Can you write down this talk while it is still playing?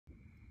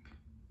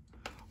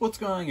What's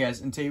going on,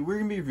 guys? And today we're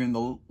going to be reviewing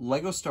the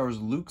LEGO Star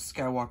Wars Luke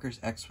Skywalker's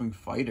X-Wing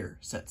Fighter,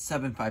 set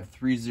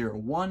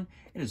 75301.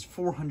 It is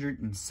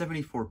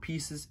 474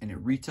 pieces and it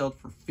retailed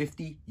for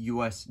 $50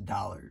 US.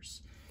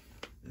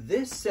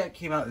 This set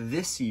came out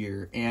this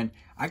year, and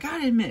I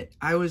gotta admit,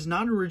 I was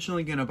not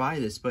originally going to buy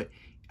this, but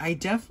I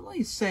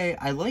definitely say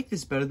I like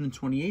this better than the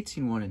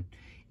 2018 one. And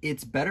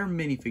it's better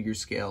minifigure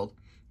scaled.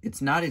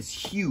 It's not as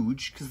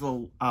huge because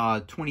the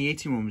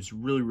 2018 one was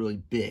really,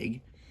 really big.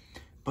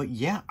 But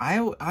yeah,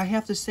 I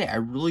have to say, I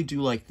really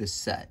do like this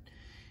set.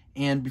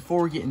 And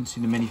before we get into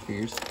the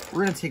minifigures,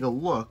 we're going to take a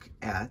look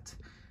at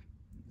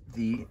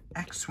the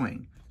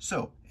X-Wing.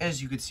 So,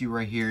 as you can see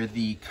right here,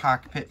 the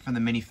cockpit from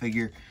the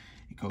minifigure,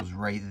 it goes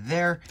right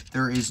there.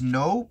 There is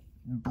no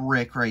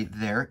brick right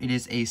there. It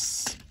is a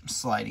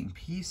sliding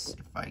piece,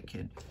 if I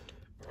could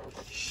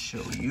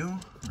show you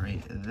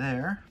right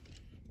there.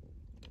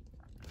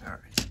 All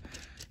right.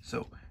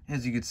 So,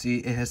 as you can see,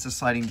 it has the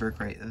sliding brick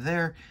right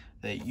there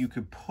that you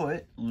could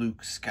put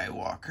Luke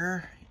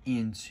Skywalker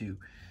into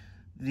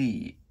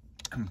the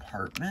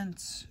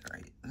compartments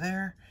right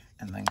there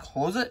and then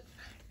close it.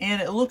 And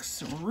it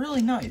looks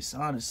really nice,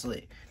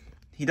 honestly.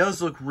 He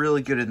does look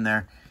really good in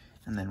there.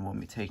 And then when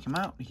we take him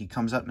out, he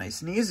comes out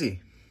nice and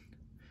easy.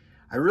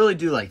 I really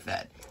do like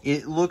that.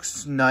 It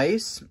looks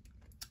nice.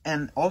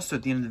 And also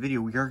at the end of the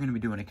video, we are going to be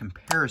doing a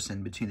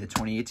comparison between the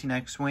 2018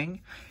 X-Wing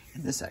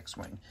and this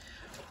X-Wing.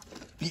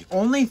 The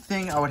only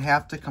thing I would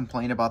have to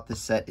complain about this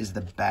set is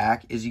the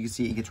back. As you can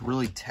see, it gets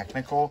really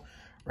technical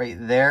right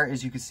there.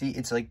 As you can see,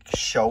 it's like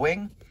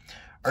showing.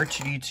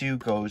 R2-D2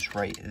 goes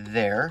right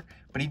there.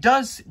 But he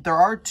does, there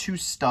are two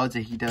studs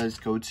that he does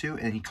go to,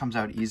 and he comes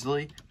out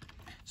easily.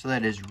 So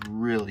that is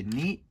really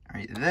neat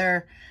right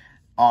there.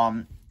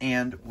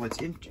 And what's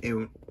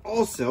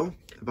also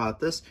about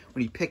this,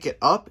 when you pick it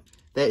up,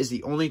 that is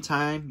the only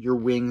time your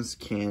wings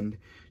can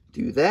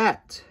do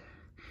that.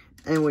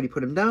 And when you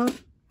put them down,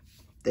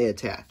 they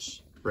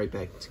attach right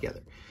back together.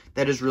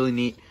 That is really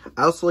neat.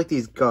 I also like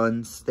these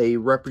guns. They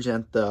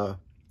represent the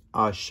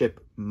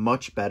ship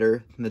much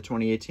better than the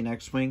 2018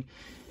 X-Wing,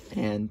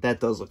 and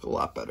that does look a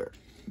lot better.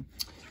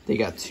 They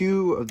got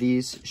two of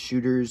these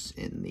shooters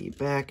in the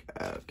back.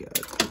 Oh, God.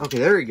 Okay,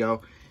 there we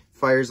go.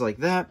 Fires like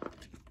that.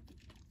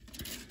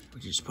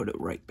 We just put it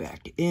right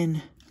back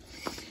in.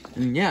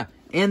 And yeah,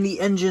 and the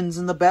engines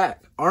in the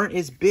back aren't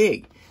as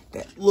big.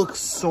 That looks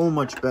so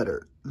much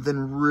better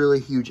than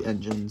really huge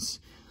engines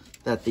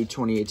that the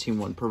 2018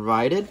 one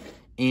provided.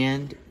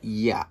 And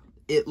yeah,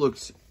 it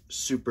looks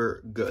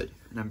super good.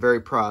 And I'm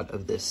very proud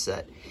of this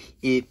set.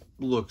 It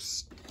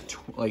looks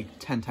like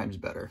 10 times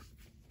better.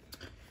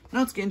 Now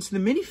let's get into the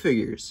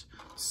minifigures.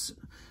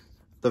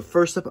 The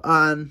first up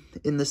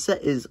in the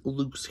set is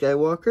Luke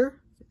Skywalker,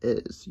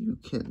 as you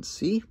can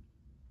see.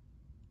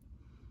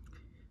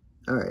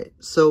 Alright,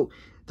 so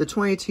the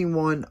 2018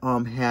 one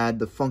had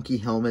the funky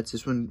helmets.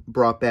 This one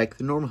brought back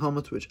the normal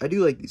helmets, which I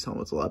do like these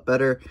helmets a lot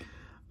better.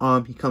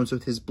 He comes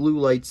with his blue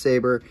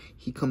lightsaber.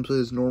 He comes with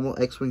his normal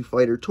X-Wing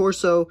fighter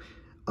torso.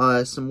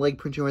 Some leg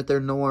printing right there,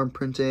 no arm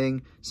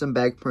printing, some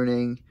back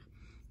printing.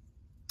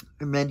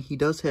 And then he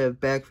does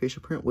have back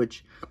facial print,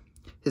 which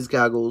his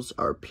goggles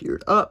are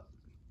peered up.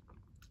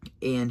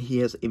 And he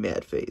has a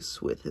mad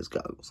face with his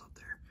goggles up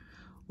there.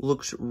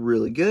 Looks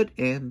really good,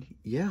 and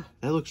yeah,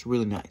 that looks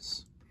really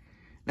nice.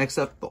 Next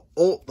up,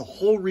 the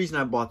whole reason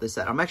I bought this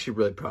set, I'm actually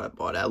really proud I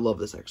bought it. I love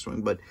this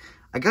X-Wing, but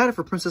I got it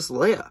for Princess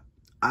Leia.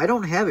 I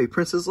don't have a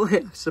Princess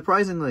Leia,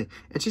 surprisingly.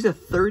 And she's a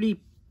 $30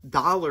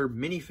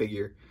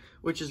 minifigure,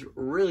 which is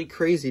really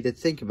crazy to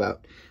think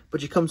about.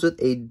 But she comes with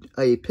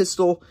a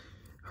pistol.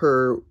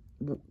 Her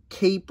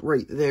cape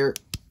right there,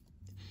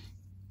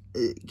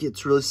 it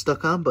gets really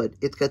stuck on, but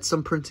it's got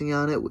some printing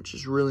on it, which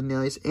is really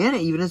nice. And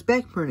it even has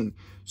back printing.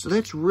 So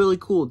that's really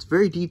cool. It's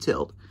very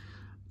detailed.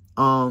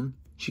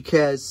 She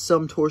has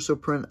some torso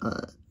print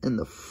in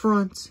the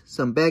front,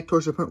 some back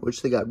torso print,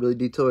 which they got really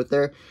detailed right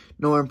there.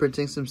 No arm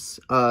printing, some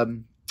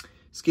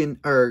skin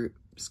or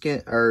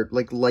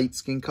like light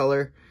skin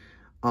color.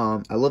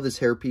 I love this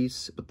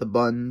hairpiece with the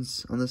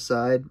buns on the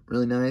side,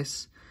 really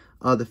nice.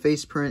 The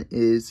face print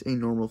is a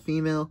normal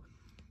female,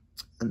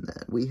 and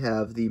then we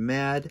have the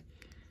mad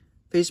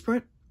face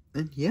print,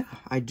 and yeah,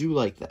 I do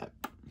like that.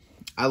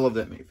 I love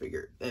that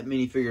minifigure. That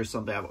minifigure is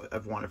something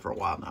I've wanted for a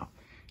while now.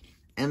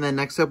 And then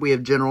next up we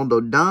have General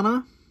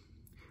Dodonna,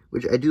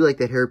 which I do like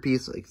that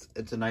hairpiece. Like,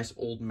 it's a nice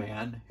old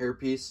man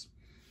hairpiece.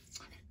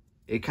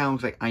 It kind of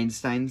looks like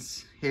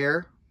Einstein's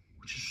hair,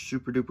 which is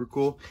super duper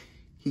cool.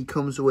 He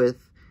comes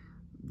with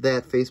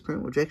that face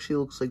print, which actually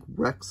looks like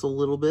Rex a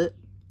little bit.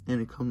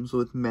 And it comes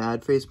with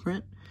mad face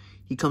print.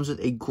 He comes with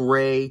a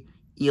gray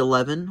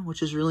E11,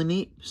 which is really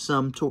neat.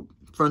 Some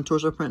front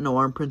torso print, no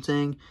arm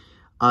printing.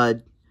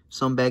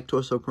 Some back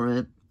torso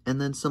print. And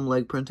then some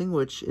leg printing,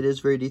 which it is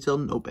very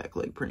detailed. No back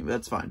leg printing, but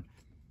that's fine.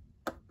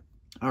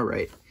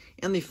 Alright.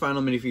 And the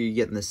final minifigure you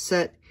get in this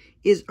set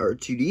is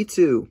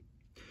R2-D2.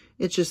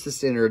 It's just the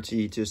standard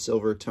R2-D2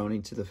 silver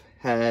toning to the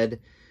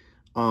head.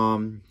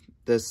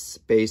 This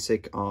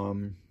basic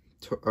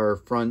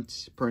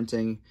front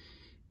printing.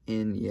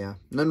 And yeah,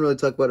 nothing really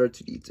to talk about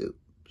R2-D2.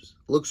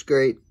 looks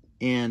great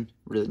and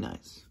really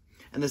nice.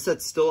 And the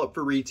set's still up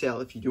for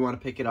retail. If you do want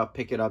to pick it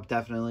up,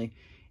 definitely.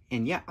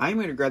 And yeah, I'm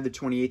going to grab the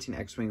 2018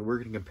 X-Wing. We're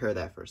going to compare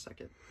that for a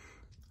second.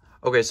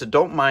 Okay, so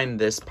don't mind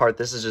this part.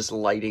 This is just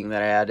lighting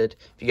that I added.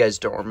 If you guys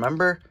don't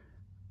remember,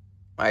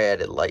 I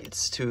added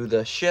lights to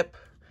the ship.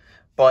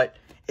 But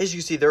as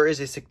you see, there is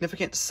a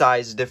significant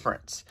size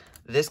difference.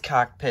 This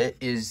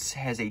cockpit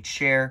has a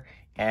chair,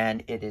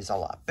 and it is a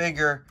lot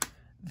bigger.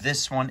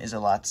 This one is a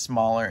lot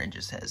smaller and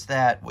just has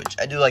that, which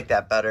I do like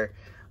that better.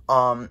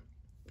 I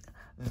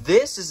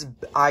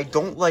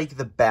don't like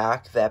the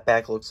back. That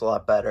back looks a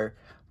lot better.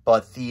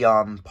 But the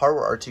part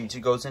where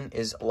R2-D2 goes in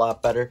is a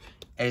lot better.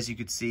 As you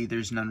can see,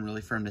 there's none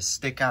really for him to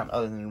stick on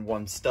other than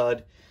one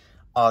stud.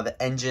 The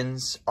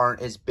engines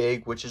aren't as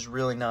big, which is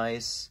really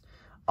nice.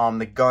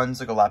 The guns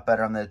look a lot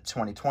better on the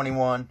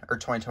 2021 or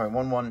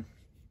 2021 one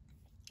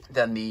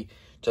than the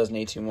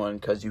 2018 one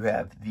because you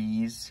have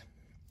these.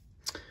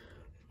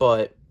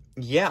 But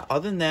yeah,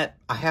 other than that,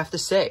 I have to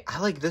say I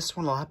like this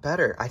one a lot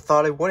better. I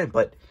thought I wouldn't,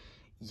 but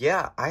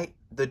yeah,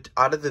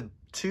 out of the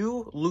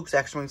two Luke's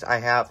X-Wings I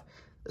have,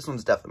 this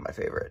one's definitely my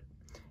favorite.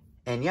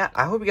 And yeah,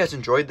 I hope you guys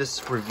enjoyed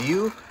this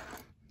review.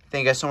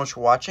 Thank you guys so much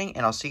for watching,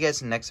 and I'll see you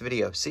guys in the next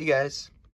video. See you guys.